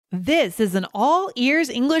This is an All Ears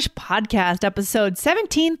English podcast, episode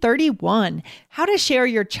 1731, How to Share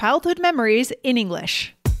Your Childhood Memories in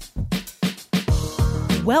English.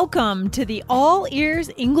 Welcome to the All Ears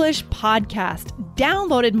English podcast,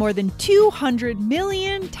 downloaded more than 200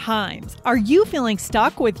 million times. Are you feeling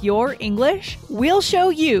stuck with your English? We'll show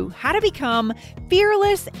you how to become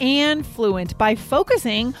fearless and fluent by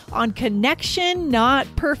focusing on connection, not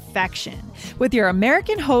perfection. With your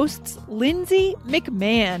American hosts, Lindsay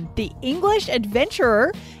McMahon, the English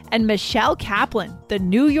adventurer, and Michelle Kaplan, the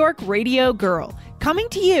New York radio girl, coming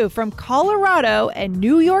to you from Colorado and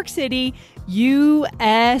New York City,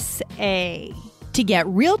 USA. To get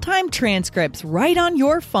real-time transcripts right on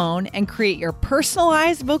your phone and create your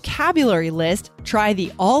personalized vocabulary list, try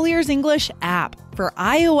the All Ears English app for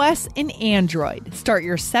iOS and Android. Start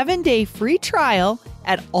your 7-day free trial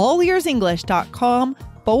at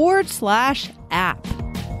allearsenglish.com/app.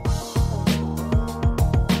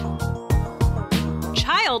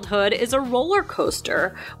 Childhood is a roller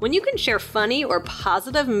coaster. When you can share funny or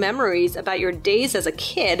positive memories about your days as a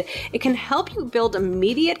kid, it can help you build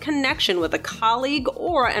immediate connection with a colleague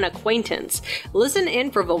or an acquaintance. Listen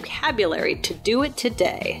in for vocabulary to do it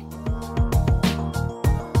today.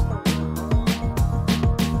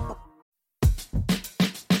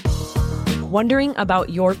 Wondering about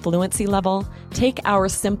your fluency level? Take our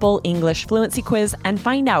simple English fluency quiz and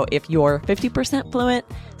find out if you're 50% fluent,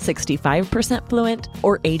 65% fluent,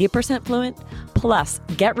 or 80% fluent. Plus,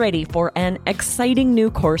 get ready for an exciting new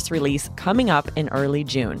course release coming up in early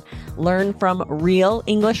June. Learn from real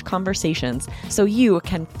English conversations so you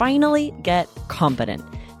can finally get confident.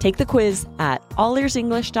 Take the quiz at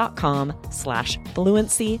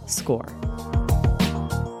allearsenglish.com/fluency score.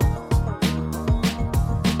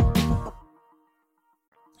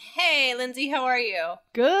 Hey, Lindsay, how are you?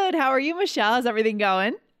 Good. How are you, Michelle? How's everything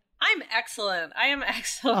going? I'm excellent. I am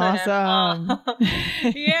excellent. Awesome.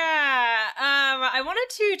 I wanted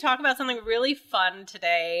to talk about something really fun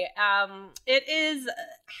today. It is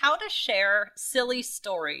how to share silly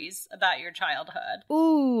stories about your childhood.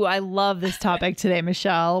 Ooh, I love this topic today,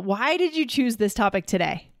 Michelle. Why did you choose this topic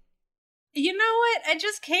today? You know what? It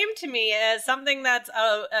just came to me as something that's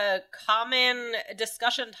a common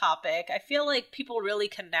discussion topic. I feel like people really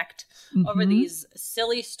connect over these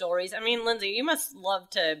silly stories. I mean, Lindsay, you must love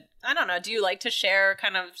to, I don't know, do you like to share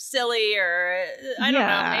kind of silly or, I don't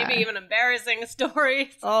know, maybe even embarrassing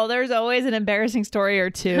stories? Oh, there's always an embarrassing story or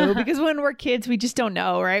two because when we're kids, we just don't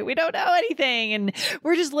know, right? We don't know anything and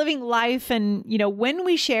we're just living life. And, you know, when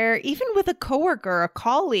we share, even with a coworker, a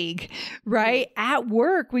colleague, right, at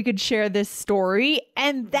work, we could share this story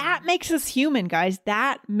and that makes us human, guys.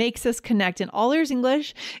 That makes us connect. And All Ears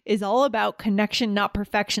English is all about connection, not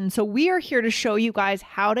perfection. So we are here to show you guys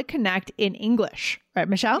how to connect in English. Right,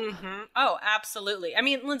 Michelle? Oh, absolutely. I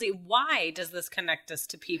mean, Lindsay, why does this connect us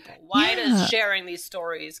to people? Why does sharing these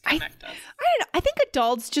stories connect us? I don't know. I think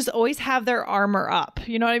adults just always have their armor up.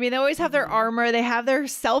 You know what I mean? They always have their armor. They have their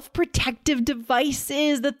self-protective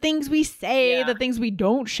devices, the things we say, the things we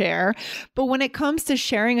don't share. But when it comes to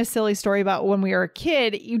sharing a silly story about when we were a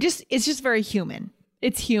kid, it's just very human.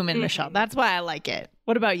 It's human, Michelle. That's why I like it.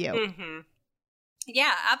 What about you?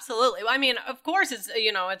 Yeah, absolutely. I mean, of course, it's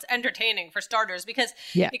it's entertaining for starters because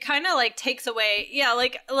it kind of like takes away,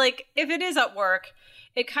 like if it is at work,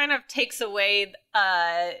 it kind of takes away,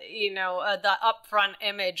 the upfront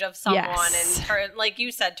image of someone and like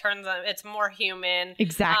you said, turns them, it's more human.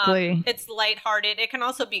 Exactly. It's lighthearted. It can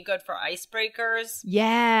also be good for icebreakers.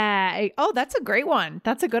 Yeah. Oh, that's a great one.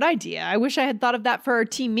 That's a good idea. I wish I had thought of that for our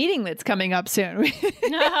team meeting that's coming up soon.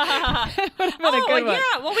 Yeah.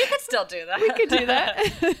 Well, we could still do that. We could do that.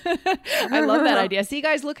 I love that idea. See,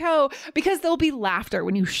 guys, look because there'll be laughter.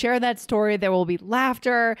 When you share that story, there will be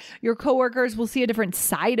laughter. Your coworkers will see a different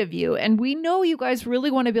side of you. And we know you guys really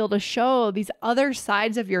want to be able to show these other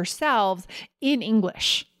sides of yourselves in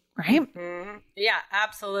English, right? Yeah,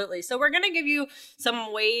 absolutely. So we're going to give you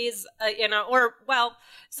some ways,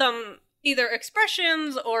 some either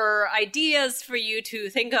expressions or ideas for you to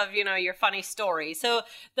think of, your funny story. So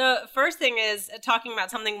the first thing is talking about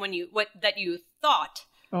something that you thought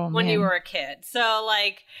when you were a kid. So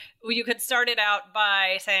like you could start it out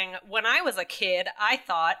by saying, when I was a kid, I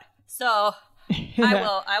thought, so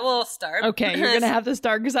I will start. Okay, you're going to have to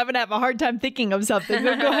start because I'm going to have a hard time thinking of something.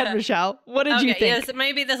 Go ahead, Michelle. What did you think? Yes,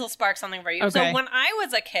 maybe this will spark something for you. Okay. So when I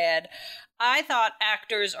was a kid, I thought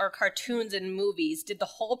actors or cartoons in movies did the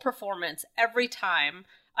whole performance every time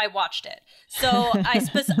I watched it. So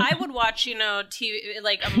I would watch, TV,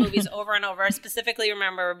 like movies over and over. I specifically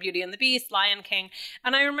remember Beauty and the Beast, Lion King.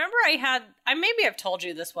 And I remember maybe I've told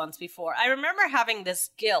you this once before. I remember having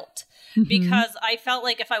this guilt because I felt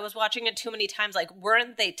like if I was watching it too many times, like,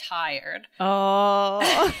 weren't they tired? Oh.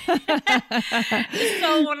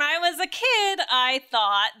 So when I was a kid, I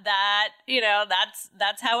thought that,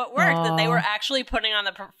 that's how it worked, that they were actually putting on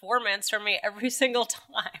the performance for me every single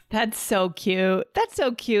time. That's so cute. That's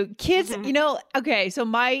so cute. Kids, okay, so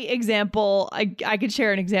my example, I could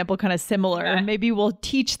share an example kind of similar. Okay. Maybe we'll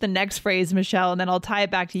teach the next phrase, Michelle, and then I'll tie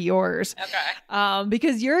it back to yours. Okay.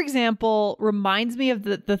 Because your example reminds me of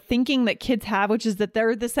the thinking that kids have, which is that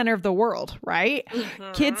they're the center of the world, right?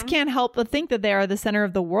 Kids can't help but think that they are the center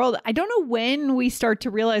of the world. I don't know when we start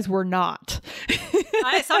to realize we're not.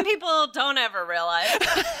 Some people don't ever realize.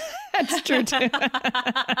 That's true too. And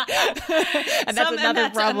that's another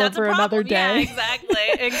problem for another day. Yeah,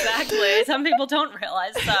 exactly. Some people don't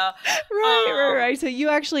realize. So right. So you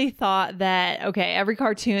actually thought that, okay, every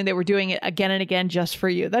cartoon they were doing it again and again just for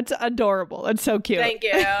you. That's adorable. That's so cute. Thank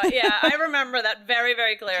you. Yeah, I remember that very,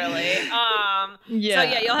 very clearly. So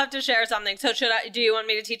you'll have to share something. So do you want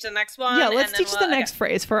me to teach the next one? Yeah, let's teach the next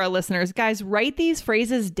phrase for our listeners. Guys, write these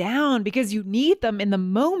phrases down because you need them in the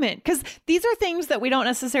moment. Because these are things that we don't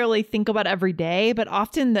necessarily think about every day, but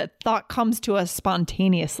often the thought comes to us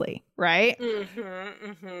spontaneously, right?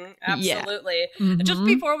 Absolutely. Yeah. Just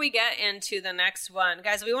before we get into the next one,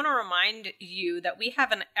 guys, we want to remind you that we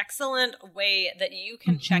have an excellent way that you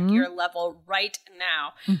can check your level right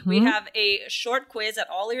now. We have a short quiz at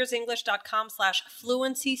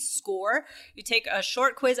allearsenglish.com/fluency score. You take a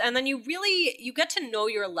short quiz and then you get to know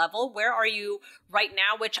your level. Where are you right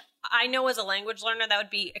now? Which I know as a language learner, that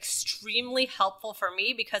would be extremely helpful for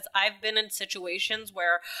me because I've been in situations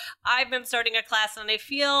where I've been starting a class and I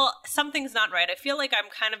feel something's not right. I feel like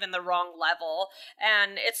I'm kind of in the wrong level,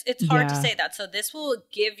 and it's hard to say that. So this will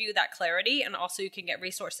give you that clarity, and also you can get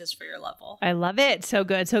resources for your level. I love it. So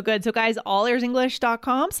good. So good. So guys,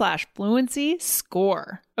 allearsenglish.com/fluency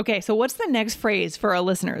score. Okay, so what's the next phrase for our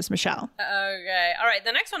listeners, Michelle? Okay. All right.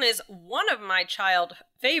 The next one is one of my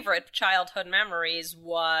favorite childhood memories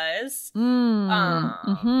was.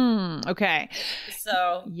 Okay.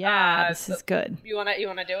 So this is good. You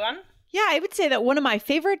wanna do one? Yeah, I would say that one of my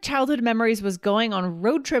favorite childhood memories was going on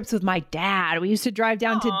road trips with my dad. We used to drive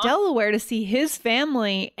down to Delaware to see his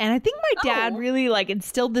family. And I think my dad really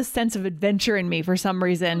instilled this sense of adventure in me for some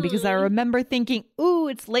reason, because I remember thinking, ooh,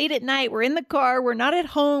 it's late at night. We're in the car. We're not at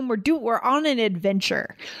home. We're on an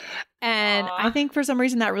adventure. And I think for some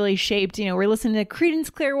reason that really shaped, we're listening to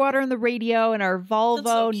Creedence Clearwater on the radio in our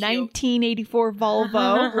Volvo, 1984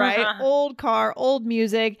 Volvo, right? Old car, old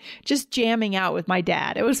music, just jamming out with my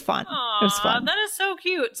dad. It was fun. It was fun. That is so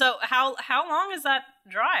cute. So how long is that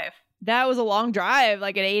drive? That was a long drive,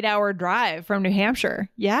 like an 8-hour drive from New Hampshire.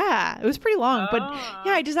 Yeah, it was pretty long. But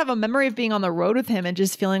yeah, I just have a memory of being on the road with him and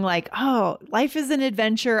just feeling like, oh, life is an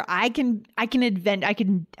adventure. I can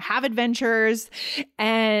have adventures.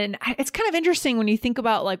 And it's kind of interesting when you think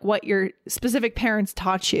about what your specific parents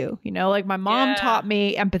taught you. Like my mom taught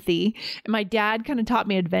me empathy and my dad kind of taught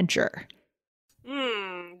me adventure.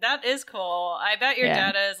 That is cool. I bet your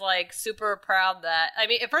dad is super proud that. I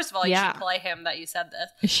mean, first of all, you should play him that you said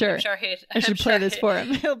this. Sure. I should play this for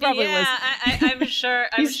him. He'll probably listen. I'm sure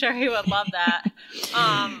he would love that.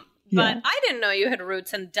 But I didn't know you had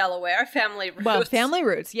roots in Delaware. Family roots. Well, family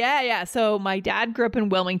roots. Yeah. So my dad grew up in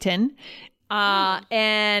Wilmington.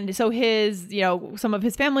 And so some of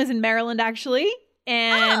his family's in Maryland, actually.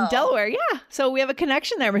 And Delaware, yeah. So we have a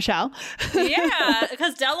connection there, Michelle. Yeah,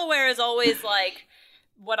 because Delaware is always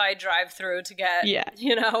what I drive through to get,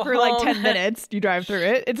 for home. 10 minutes you drive through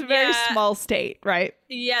it. It's a very small state, right?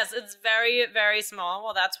 Yes, it's very, very small.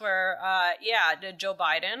 Well, that's where, Joe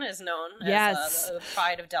Biden is known as the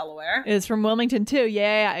pride of Delaware. It's from Wilmington too.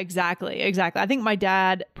 Yeah, exactly. I think my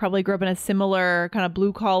dad probably grew up in a similar kind of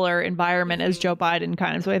blue collar environment as Joe Biden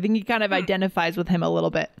kind of. So I think he kind of identifies with him a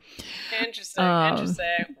little bit. Interesting. Well,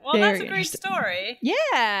 that's a great story.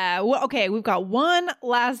 Yeah. Well, okay, we've got one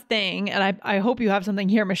last thing, and I hope you have something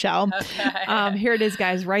here, Michelle. Okay. Here it is,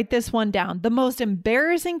 guys. Write this one down. The most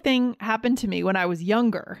embarrassing thing happened to me when I was younger.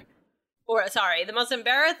 The most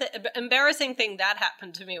embarrassing thing that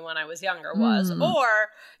happened to me when I was younger was, or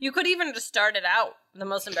you could even just start it out. The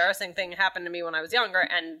most embarrassing thing happened to me when I was younger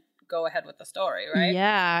and go ahead with the story, right?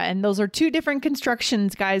 Yeah, and those are two different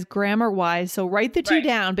constructions, guys, grammar-wise. So write the two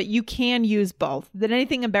down, but you can use both. Did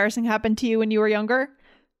anything embarrassing happen to you when you were younger?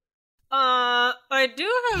 I do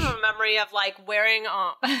have a memory of wearing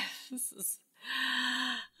this is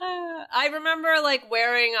I remember like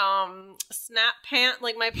wearing snap pant,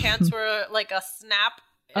 like my pants were like a snap.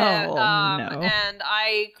 No. And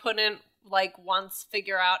I couldn't like once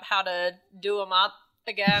figure out how to do them up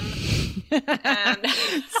again. And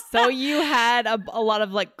so you had a lot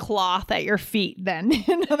of like cloth at your feet then.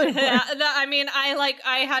 In other words. I mean,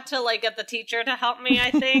 I had to like get the teacher to help me,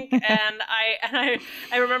 I think. and I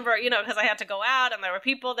remember, you know, because I had to go out and there were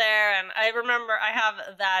people there, and I remember I have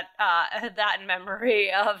that memory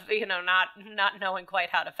of, you know, not knowing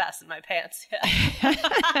quite how to fasten my pants.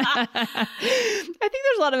 I think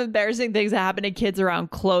there's a lot of embarrassing things that happen to kids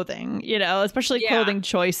around clothing, you know, especially clothing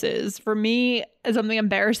choices. For me, something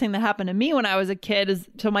embarrassing that happened to me when I was a kid is,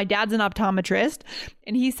 so my dad's an optometrist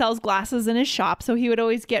and he sells glasses in his shop. So he would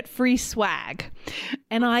always get free swag.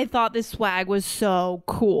 And I thought this swag was so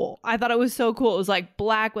cool. I thought it was so cool. It was like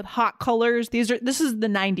black with hot colors. This is the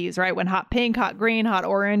 90s, right? When hot pink, hot green, hot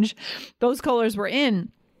orange, those colors were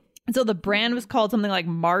in. And so the brand was called something like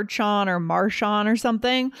Marchon or Marchon or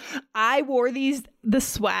something. I wore the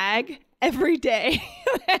swag every day.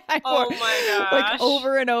 Oh my gosh. Like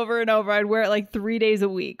over and over and over. I'd wear it like 3 days a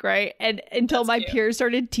week, right? And until my peers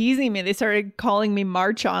started teasing me. They started calling me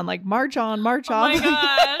Marchon, like Marchon, Marchon. Oh my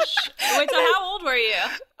gosh. Wait, so how old were you?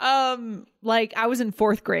 Like I was in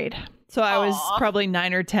 4th grade. So I was probably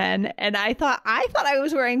 9 or 10, and I thought I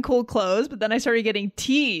was wearing cool clothes, but then I started getting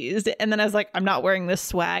teased, and then I was like, I'm not wearing this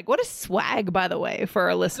swag. What is swag, by the way, for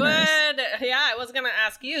our listeners? Good. Yeah, I was going to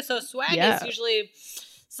ask you. So swag is usually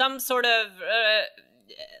some sort of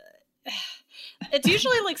it's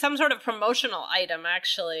usually like some sort of promotional item,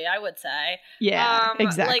 actually, I would say. Yeah,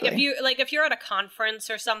 exactly. Like if you're at a conference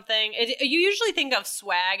or something, you usually think of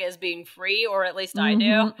swag as being free, or at least I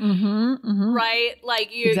do. Right?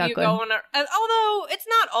 Like you go on although it's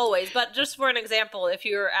not always, but just for an example, if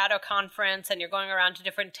you're at a conference and you're going around to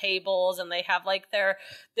different tables and they have like their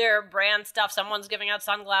brand stuff, someone's giving out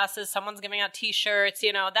sunglasses, someone's giving out t-shirts,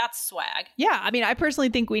 you know, that's swag. Yeah, I mean, I personally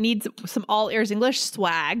think we need some All Ears English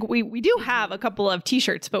swag. We do have a couple of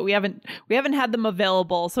t-shirts, but we haven't had them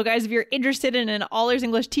available. So guys, if you're interested in an All Ears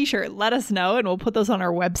English t-shirt, let us know and we'll put those on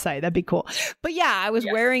our website. That'd be cool. But yeah, I was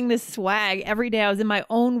wearing this swag every day. I was in my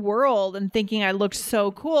own world and thinking I looked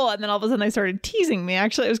so cool, and then all of a sudden they started teasing me.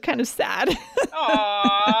 Actually, it was kind of sad.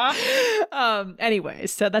 Aww.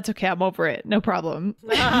 Anyways, so that's okay. I'm over it. No problem.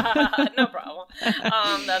 No problem.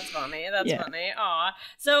 That's funny. That's funny. Aw.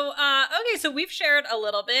 So, okay, so we've shared a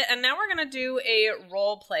little bit, and now we're going to do a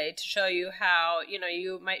role play to show you how, you know,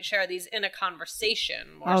 you might share these in a conversation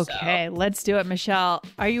more so. Okay, let's do it, Michelle.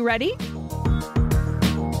 Are you ready?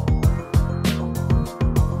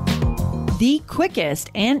 The quickest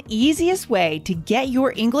and easiest way to get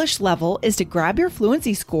your English level is to grab your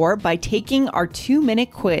fluency score by taking our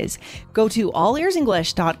 2-minute quiz. Go to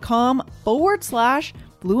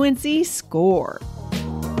allearsenglish.com/fluency score.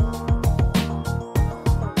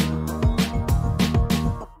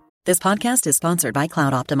 This podcast is sponsored by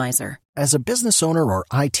Cloud Optimizer. As a business owner or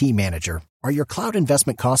IT manager, are your cloud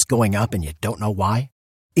investment costs going up and you don't know why?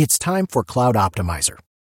 It's time for Cloud Optimizer.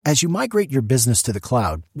 As you migrate your business to the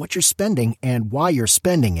cloud, what you're spending and why you're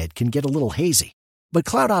spending it can get a little hazy. But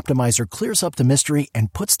Cloud Optimizer clears up the mystery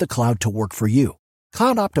and puts the cloud to work for you.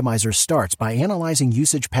 Cloud Optimizer starts by analyzing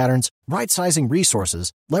usage patterns, right-sizing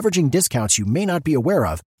resources, leveraging discounts you may not be aware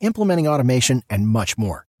of, implementing automation, and much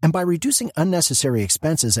more. And by reducing unnecessary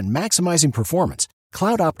expenses and maximizing performance,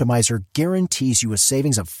 Cloud Optimizer guarantees you a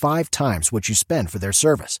savings of 5 times what you spend for their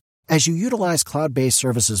service. As you utilize cloud-based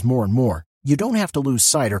services more and more, you don't have to lose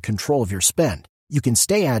sight or control of your spend. You can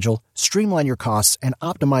stay agile, streamline your costs, and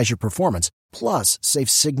optimize your performance, plus save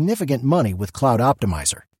significant money with Cloud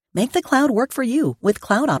Optimizer. Make the cloud work for you with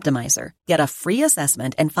Cloud Optimizer. Get a free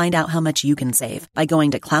assessment and find out how much you can save by going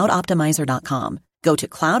to cloudoptimizer.com. Go to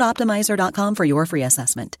cloudoptimizer.com for your free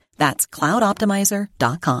assessment. That's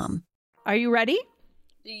cloudoptimizer.com. Are you ready?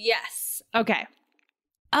 Yes. Okay.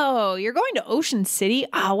 Oh, you're going to Ocean City?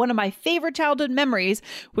 One of my favorite childhood memories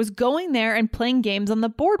was going there and playing games on the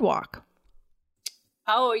boardwalk.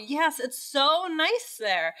 Oh, yes. It's so nice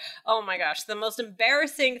there. Oh my gosh. The most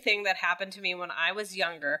embarrassing thing that happened to me when I was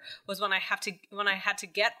younger was when I had to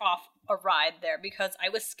get off a ride there because I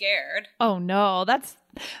was scared. Oh no, that's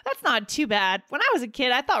not too bad. When I was a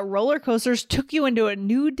kid, I thought roller coasters took you into a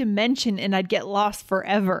new dimension and I'd get lost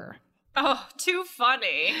forever. Oh, too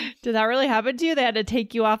funny. Did that really happen to you? They had to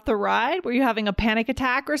take you off the ride? Were you having a panic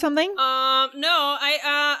attack or something? No,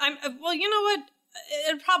 well, you know what?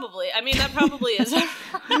 It probably, I mean, that probably is.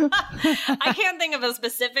 I can't think of a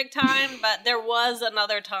specific time, but there was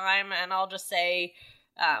another time, and I'll just say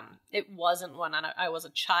It wasn't when I was a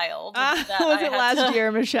child. Was it last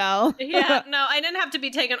year, Michelle? Yeah, no, I didn't have to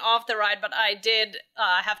be taken off the ride, but I did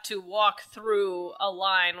have to walk through a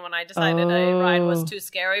line when I decided a ride was too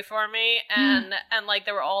scary for me, and like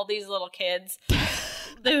there were all these little kids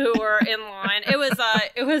who were in line. It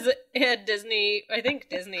was at Disney, I think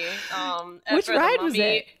Disney. Which ride was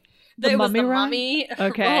it? It was the Mummy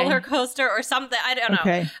roller coaster or something. I don't know.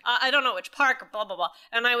 Okay. I don't know which park, blah, blah, blah.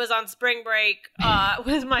 And I was on spring break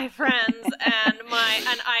with my friends and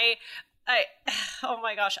I oh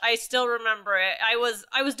my gosh, I still remember it. I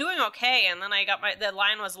was doing okay, and then the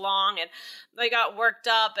line was long, and I got worked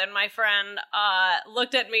up, and my friend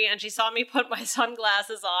looked at me, and she saw me put my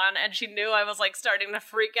sunglasses on, and she knew I was like starting to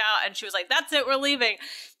freak out, and she was like, "That's it, we're leaving."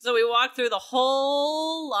 So we walked through the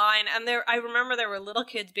whole line, and I remember there were little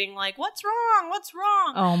kids being like, "What's wrong? What's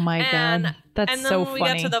wrong?" Oh my God. That's so funny. And then when we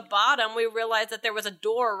got to the bottom, we realized that there was a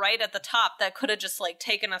door right at the top that could have just like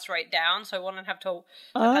taken us right down, so I wouldn't have to walk.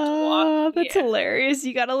 Oh, that's hilarious.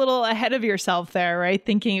 You got a little ahead of yourself there, right?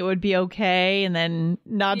 Thinking it would be okay, and then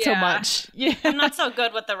not so much. Yeah. I'm not so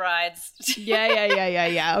good with the rides.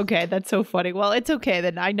 Yeah. Okay, that's so funny. Well, it's okay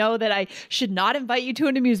then. I know that I should not invite you to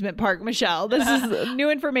an amusement park, Michelle. This is new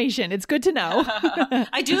information. It's good to know.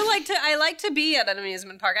 I like to be at an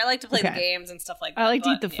amusement park. I like to play the games and stuff like that. I like to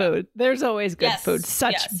eat the food. There's always good food.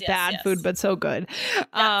 Such bad food, but so good.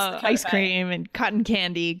 Ice cream and cotton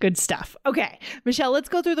candy, good stuff. Okay, Michelle, let's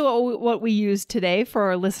go through what we use today for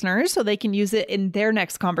our listeners so they can use it in their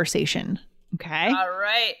next conversation. Okay. All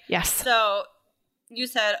right. Yes. So you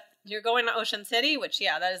said you're going to Ocean City, which,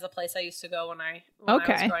 that is the place I used to go when I was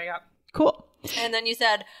growing up. Cool. And then you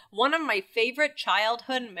said one of my favorite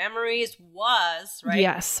childhood memories was, right?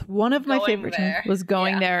 Yes. One of my favorite was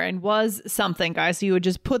going there, and was something, guys. So you would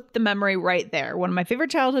just put the memory right there. One of my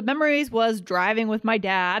favorite childhood memories was driving with my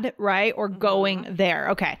dad, right? Or going there.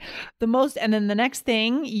 Okay. And then the next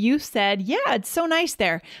thing you said, it's so nice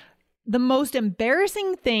there. The most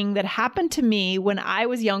embarrassing thing that happened to me when I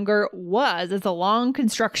was younger it's a long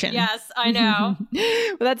construction. Yes, I know.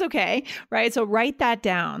 But that's okay, right? So write that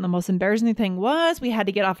down. The most embarrassing thing was we had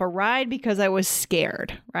to get off a ride because I was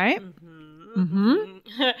scared, right?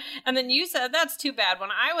 And then you said, that's too bad. When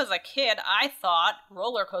I was a kid, I thought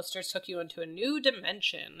roller coasters took you into a new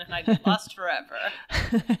dimension and I'd get lost forever.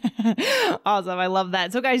 Awesome. I love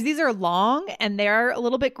that. So guys, these are long and they're a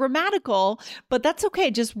little bit grammatical, but that's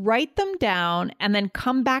okay. Just write them down and then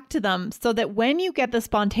come back to them so that when you get the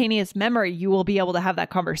spontaneous memory, you will be able to have that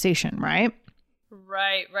conversation, right?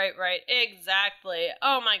 Right. Exactly.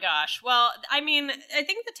 Oh my gosh. Well, I mean, I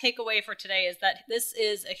think the takeaway for today is that this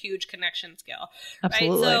is a huge connection skill.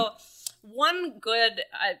 Absolutely. Right? So one good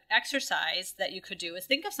exercise that you could do is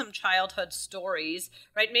think of some childhood stories,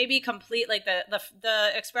 right? Maybe complete like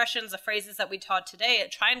the expressions, the phrases that we taught today,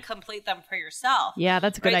 try and complete them for yourself. Yeah,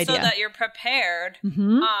 that's a good idea. So that you're prepared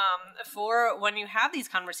for when you have these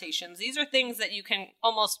conversations. These are things that you can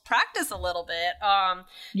almost practice a little bit to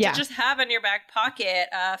just have in your back pocket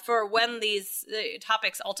for when these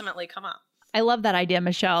topics ultimately come up. I love that idea,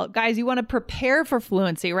 Michelle. Guys, you want to prepare for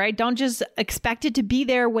fluency, right? Don't just expect it to be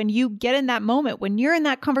there when you get in that moment. When you're in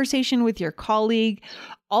that conversation with your colleague,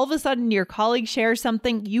 all of a sudden your colleague shares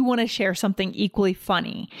something, you want to share something equally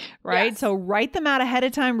funny, right? Yes. So write them out ahead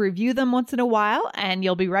of time, review them once in a while, and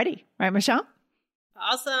you'll be ready. Right, Michelle?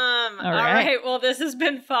 Awesome. All right. Well, this has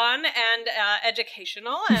been fun and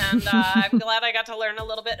educational, and I'm glad I got to learn a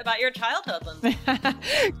little bit about your childhood, Lindsay.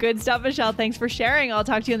 Good stuff, Michelle. Thanks for sharing. I'll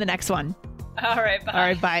talk to you in the next one. All right. Bye. All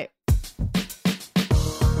right. Bye.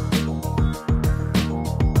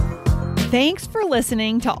 Thanks for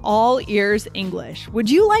listening to All Ears English. Would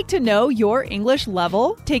you like to know your English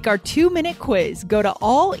level? Take our 2-minute quiz. Go to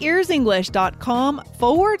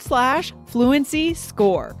allearsenglish.com/fluency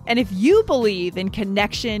score. And if you believe in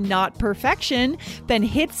connection, not perfection, then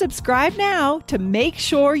hit subscribe now to make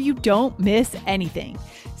sure you don't miss anything.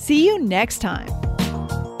 See you next time.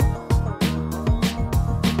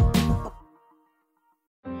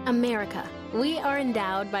 America. We are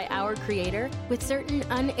endowed by our Creator with certain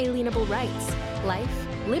unalienable rights: life,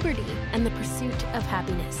 liberty, and the pursuit of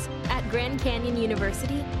happiness. At Grand Canyon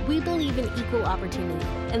University, we believe in equal opportunity,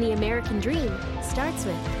 and the American dream starts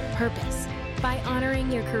with purpose. By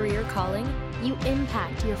honoring your career calling, you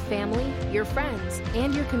impact your family, your friends,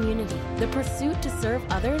 and your community. The pursuit to serve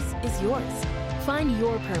others is yours. Find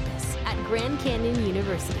your purpose at Grand Canyon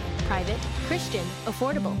University. Private, Christian,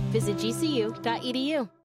 affordable. Visit gcu.edu.